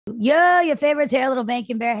Yeah, your favorite hair, little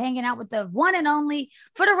banking bear, hanging out with the one and only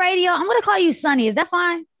for the radio. I'm gonna call you Sunnie. Is that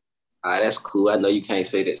fine? That's cool. I know you can't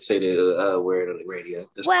say the word on the radio.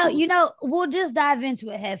 That's Well, cool. we'll just dive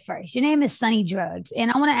into it head first. Your name is Sunnie Drugz,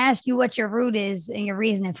 and I want to ask you what your root is and your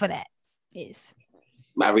reasoning for that is.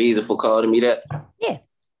 My reason for calling me that? Yeah.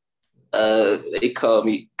 They call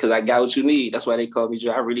me because I got what you need. That's why they call me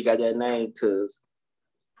Joe. I really got that name because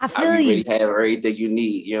I I feel you. really have everything you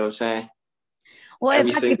need. You know what I'm saying? Well,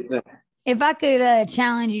 if I could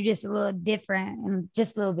challenge you just a little different and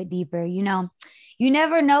just a little bit deeper, you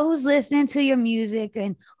never know who's listening to your music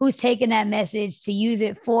and who's taking that message to use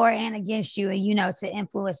it for and against you and, to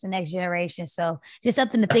influence the next generation. So just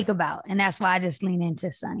something to think about. And that's why I just lean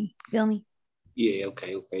into Sunnie. Feel me? Yeah,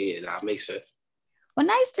 okay. Yeah, that makes sense. Well,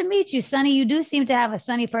 nice to meet you, Sunnie. You do seem to have a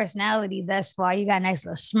sunny personality thus far. You got a nice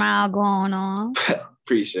little smile going on.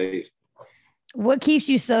 Appreciate it. What keeps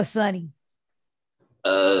you so sunny?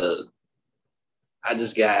 I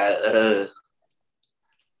just gotta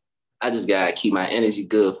keep my energy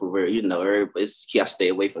good for real. Everybody, I stay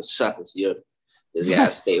away from suckers. Just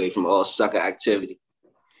gotta stay away from all sucker activity.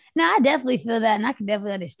 No, I definitely feel that, and I can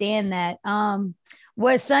definitely understand that.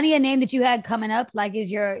 Was Sunnie a name that you had coming up? Like, does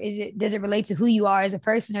it relate to who you are as a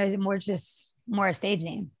person, or is it more a stage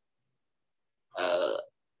name?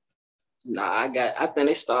 I think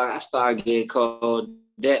I started getting called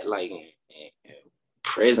that like in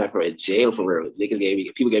prison for a jail for real.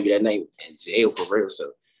 People gave me that name in jail for real.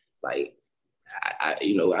 So like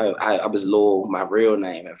I was loyal my real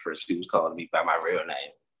name at first. People was calling me by my real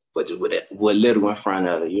name. But just with little in front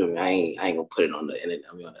of it, I ain't gonna put it on the internet.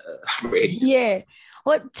 I mean, on the radio. Yeah.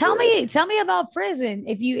 Well, tell me about prison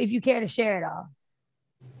if you care to share it all.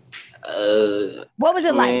 What was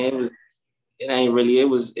it like? It ain't really. It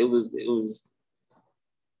was.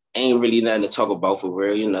 Ain't really nothing to talk about for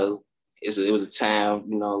real. It was a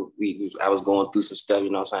time. I was going through some stuff.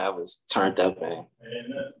 What I'm saying, I was turned up and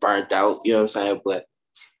burnt out. You know what I'm saying, but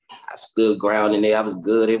I stood ground in there. I was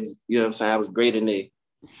good. It was. You know what I'm saying, I was great in there.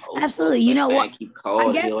 Absolutely. You know what? Keep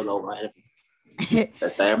calling. You don't know man.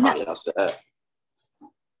 That's that probably outside.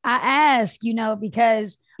 I ask,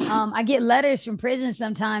 because I get letters from prison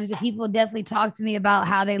sometimes that people definitely talk to me about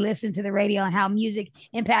how they listen to the radio and how music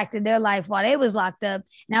impacted their life while they was locked up.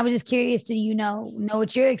 And I was just curious to, know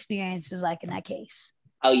what your experience was like in that case.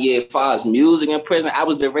 Oh yeah, as far as music in prison, I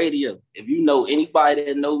was the radio. If you know anybody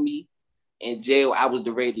that know me in jail, I was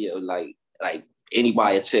the radio. Like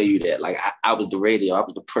anybody will tell you that. Like I was the radio. I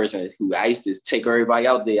was the person who I used to take everybody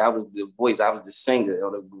out there. I was the voice. I was the singer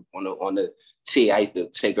on the T. I used to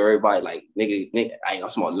take everybody like nigga. I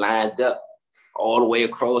ain't small lined up all the way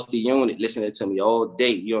across the unit, listening to me all day.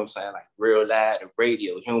 You know what I'm saying? Like real loud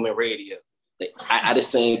radio, human radio. Like I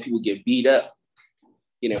just seen people get beat up,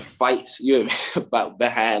 fights. About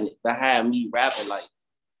behind me rapping. Like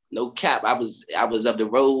no cap. I was up the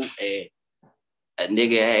road and a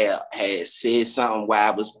nigga had said something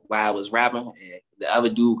while I was rapping, and the other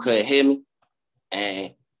dude couldn't hear me,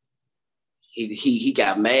 and he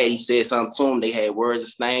got mad. He said something to him. They had words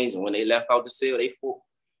of names, and when they left out the cell, they fought.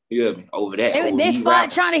 You hear me? Over that. They fought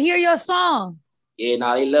rapping. Trying to hear your song. Yeah,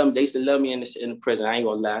 they love me. They used to love me in the prison. I ain't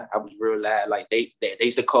gonna lie. I was real loud. Like they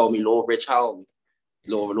used to call me Lil Rich Homie.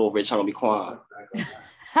 Lil Rich Homie Quan.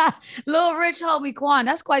 Lil Rich Homie Quan.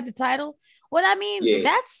 That's quite the title. Well, I mean,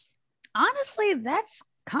 that's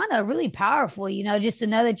kind of really powerful, just to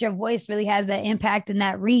know that your voice really has that impact and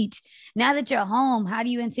that reach. Now that you're home, how do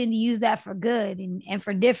you intend to use that for good and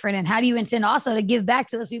for different? And how do you intend also to give back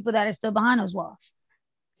to those people that are still behind those walls?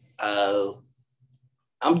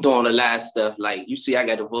 I'm doing a lot of stuff. Like you see, I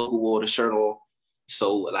got the vocal water shirt on.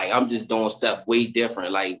 So like I'm just doing stuff way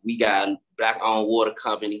different. Like we got a Black-owned water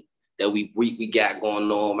company that we got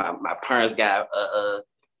going on. My parents got a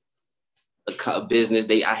business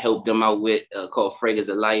I helped them out with called Fragrance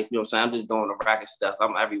of Life. You know what I'm saying? I'm just doing the racket stuff.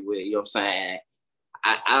 I'm everywhere. You know what I'm saying?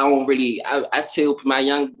 I don't really, I tell my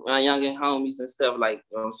younger homies and stuff like,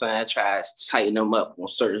 you know what I'm saying? I try to tighten them up on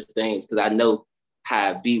certain things because I know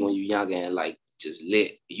how it be when you're younger and like just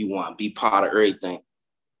lit. You want to be part of everything.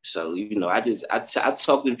 So, I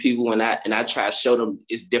talk to people and I try to show them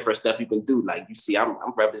it's different stuff you can do. Like you see, I'm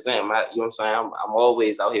representing my, you know what I'm saying? I'm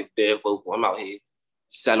always out here being vocal. I'm out here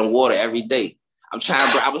selling water every day.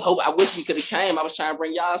 I wish we could have came. I was trying to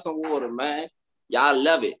bring y'all some water, man. Y'all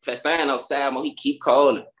love it. Festan outside, he keep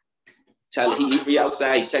calling. Tell he be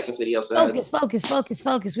outside. He texting city outside. Focus.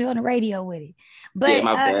 We on the radio with it. But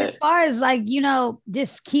as far as like,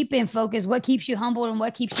 just keeping focus, what keeps you humble and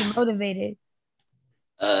what keeps you motivated?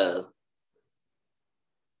 Things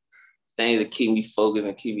that keep me focused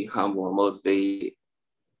and keep me humble and motivated.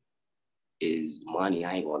 is money.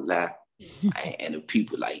 I ain't gonna lie. And the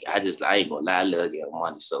people, like, I ain't gonna lie, I love getting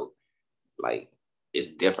money. So, like, it's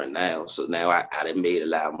different now. So now I done made a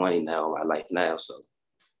lot of money now in my life now. So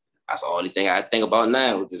that's the only thing I think about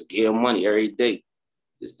now is just getting money every day.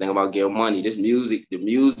 Just think about getting money. The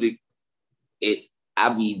music, I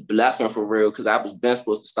be bluffing for real because I was been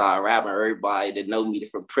supposed to start rapping. Everybody that know me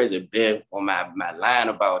from prison been on my line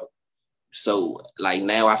about it. So like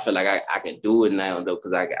now I feel like I can do it now though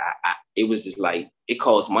because I it was just like it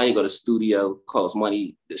costs money to go to the studio, costs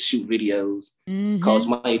money to shoot videos, costs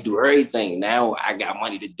money to do everything. Now I got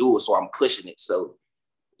money to do it, so I'm pushing it. So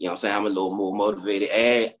you know what I'm saying, I'm a little more motivated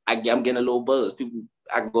and I'm getting a little buzz. People,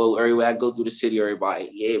 I go everywhere, I go through the city, everybody,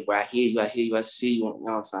 yeah, bro, I hear you, I see you. You know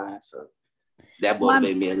what I'm saying? So that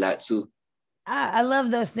motivated me a lot too. I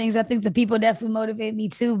love those things. I think the people definitely motivate me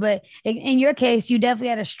too. But in your case, you definitely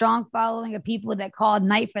had a strong following of people that called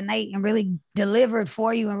night for night and really delivered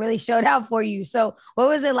for you and really showed out for you. So what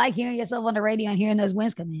was it like hearing yourself on the radio and hearing those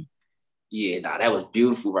wins come in? Yeah, nah, that was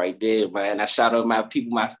beautiful right there, man. I shout out my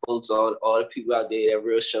people, my folks, all the people out there that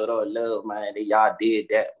real showed all love, man. Y'all did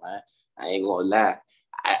that, man. I ain't gonna lie.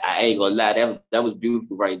 I ain't gonna lie. That was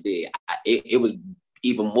beautiful right there. It was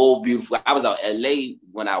even more beautiful. I was out LA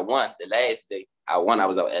when I won the last day. I won. I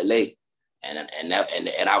was out LA, and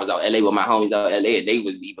I was out LA with my homies out LA, and they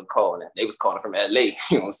was even calling. They was calling from LA. You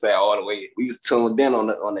know what I'm saying? All the way. We was tuned in on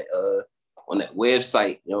the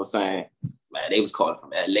website. You know what I'm saying? Man, they was calling from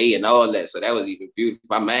LA and all that. So that was even beautiful.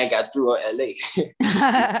 My man got through on LA.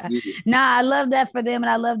 Nah, I love that for them. And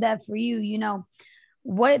I love that for you. You know,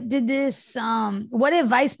 what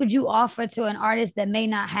advice would you offer to an artist that may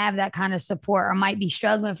not have that kind of support or might be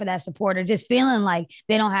struggling for that support or just feeling like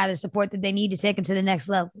they don't have the support that they need to take them to the next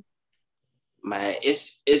level? Man,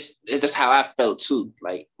 that's how I felt too.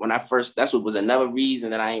 Like when I first, that's what was another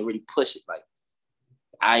reason that I ain't really push it. Like,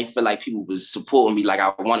 I feel like people was supporting me like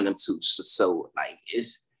I wanted them to. So like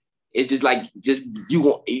it's just like you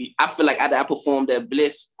want. I feel like I performed at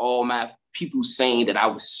Bliss. All my people saying that I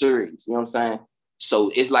was serious. You know what I'm saying?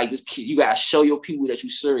 So it's like just you gotta show your people that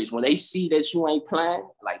you serious. When they see that you ain't playing,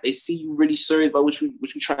 like they see you really serious about what you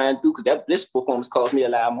trying to do. Because that Bliss performance cost me a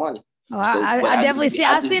lot of money. Oh, so, I definitely see.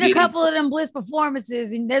 I've seen a couple of them Bliss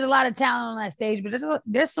performances, and there's a lot of talent on that stage. But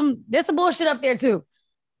there's some bullshit up there too.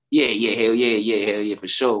 Yeah, hell yeah, for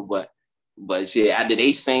sure. But yeah, after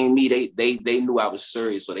they seen me, they knew I was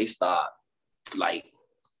serious, so they start like,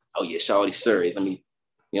 oh yeah, Shawty serious. I mean,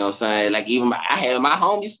 you know what I'm saying? Like even I had my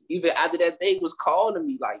homies even after that day was calling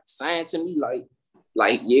me, like saying to me, like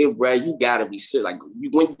yeah, bro, you gotta be serious. Like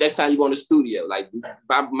when next time you go in the studio, like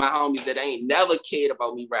my homies that ain't never cared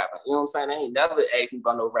about me rapping. You know what I'm saying? They ain't never asked me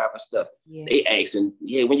about no rapping stuff. Yeah. They asking,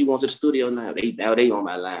 yeah, when you going to the studio now? They on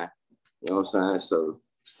my line. You know what I'm saying? So.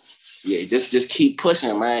 Yeah, just keep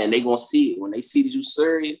pushing, man. And they gonna see it. When they see that you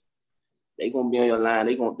serious, they gonna be on your line.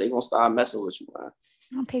 They gonna start messing with you, man.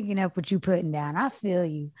 I'm picking up what you putting down. I feel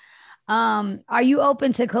you. Are you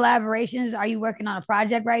open to collaborations? Are you working on a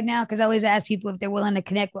project right now? Because I always ask people if they're willing to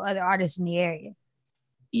connect with other artists in the area.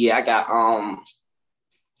 Yeah, I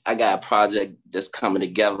got a project that's coming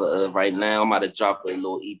together right now. I'm about to drop a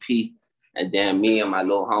little EP. And then me and my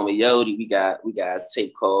little homie Yodi, we got a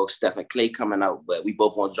tape called Stephen Clay coming out, but we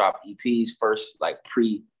both want to drop EPs first, like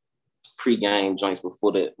pre-game joints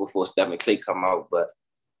before Stephen Clay come out. But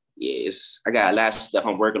yeah, I got a lot of stuff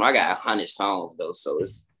I'm working on. I got 100 songs though, so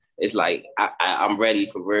it's like I'm ready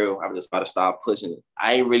for real. I'm just about to start pushing it.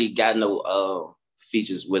 I ain't really got no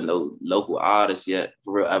features with no local artists yet,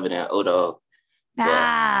 for real, other than O-Dog.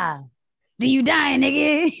 Then you dying,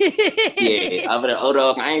 nigga. Yeah, other than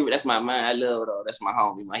O-Dog, that's my man. I love O-Dog. That's my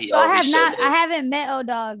homie, man. I haven't met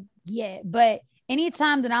O-Dog yet, but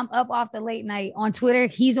anytime that I'm up off the late night on Twitter,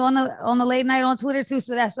 he's on the late night on Twitter too.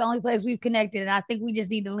 So that's the only place we've connected. And I think we just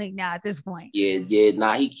need to link now at this point. Yeah.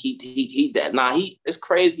 Nah, it's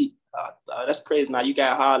crazy. That's crazy. Nah, you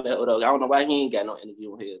got hard at O-Dog. I don't know why he ain't got no interview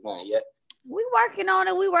with his man yet. We working on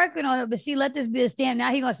it. But see, let this be a stamp.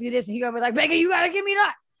 Now he gonna see this and he gonna be like, Becca, you gotta give me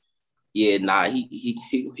that. Yeah, nah,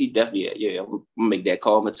 he definitely, yeah. I'm gonna make that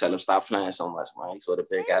call and tell him stop playing so much, man. He's sort of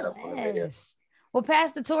big out up on the video. Well,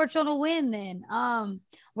 pass the torch on a win then.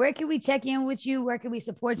 Where can we check in with you? Where can we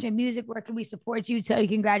support your music? Where can we support you? Tell you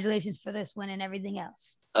congratulations for this win and everything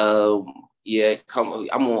else. Yeah,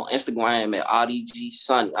 I'm on Instagram at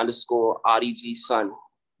RDG_Sunnie.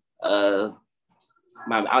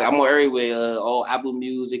 I'm on everywhere, all Apple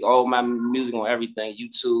Music, all my music on everything,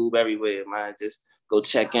 YouTube, everywhere, man. Just go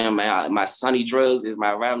check in, man. My Sunnie Drugz is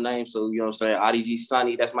my rap name, so you know what I'm saying.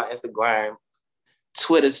 RDG_Sunnie, that's my Instagram.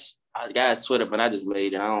 I got Twitter, but I just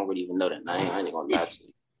made it. I don't really even know that name. I ain't gonna lie to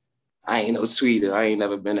you. I ain't no tweeter. I ain't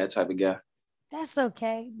never been that type of guy. That's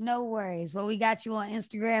okay. No worries. Well, we got you on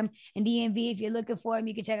Instagram and DMV. If you're looking for him,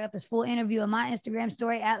 you can check out this full interview on my Instagram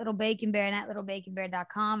story at Little Bacon Bear and at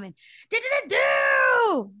littlebaconbear.com. And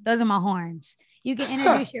those are my horns. You can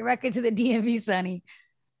introduce your record to the DMV, Sunnie.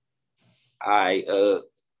 All right.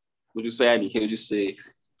 What you say? I didn't hear what you say.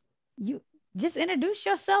 You just introduce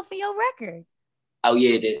yourself and your record. Oh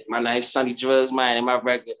yeah, my name's Sunnie Drugz, man, and my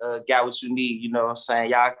record got what you need. You know what I'm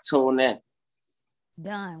saying? Y'all tune in.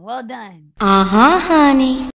 Done. Well done. Honey.